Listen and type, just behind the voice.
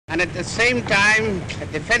and at the same time a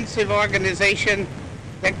defensive organization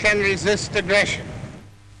that can resist aggression.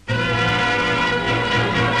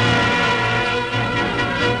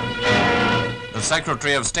 The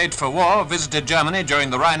Secretary of State for War visited Germany during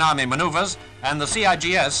the Rhine Army maneuvers, and the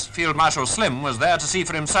CIGS Field Marshal Slim was there to see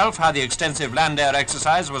for himself how the extensive land-air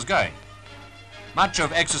exercise was going. Much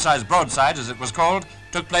of exercise Broadside, as it was called,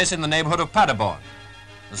 took place in the neighborhood of Paderborn.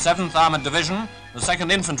 The 7th Armoured Division, the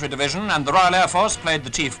 2nd Infantry Division, and the Royal Air Force played the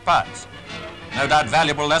chief parts. No doubt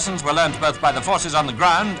valuable lessons were learnt both by the forces on the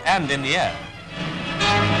ground and in the air.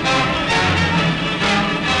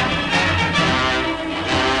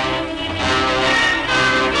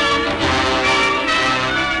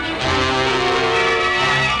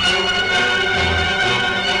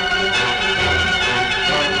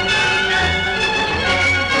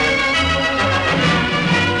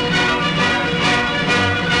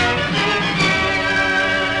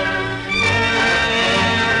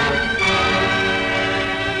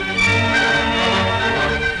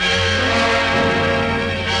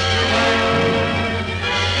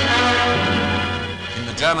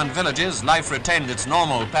 German villages, life retained its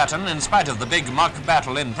normal pattern in spite of the big mock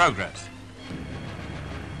battle in progress.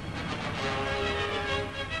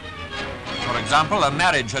 For example, a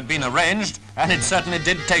marriage had been arranged, and it certainly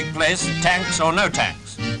did take place, tanks or no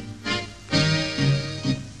tanks.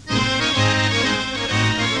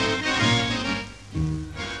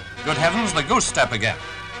 Good heavens, the goose step again.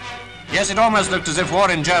 Yes, it almost looked as if war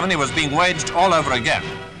in Germany was being waged all over again.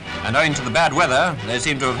 And owing to the bad weather, they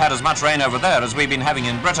seem to have had as much rain over there as we've been having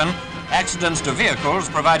in Britain, accidents to vehicles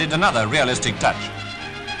provided another realistic touch.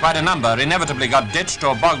 Quite a number inevitably got ditched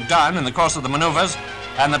or bogged down in the course of the maneuvers,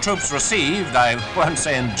 and the troops received, I won't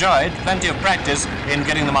say enjoyed, plenty of practice in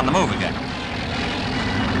getting them on the move again.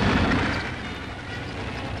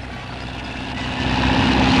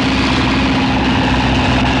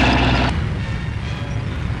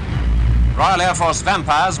 Royal Air Force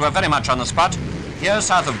vampires were very much on the spot. Here,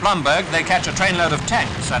 south of Blomberg, they catch a trainload of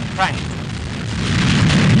tanks and prank.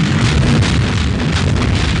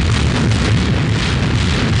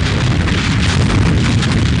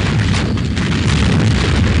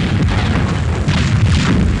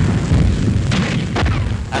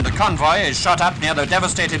 And the convoy is shot up near the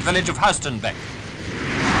devastated village of Haustenbeck.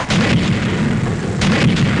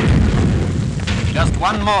 Just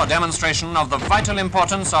one more demonstration of the vital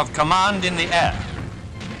importance of command in the air.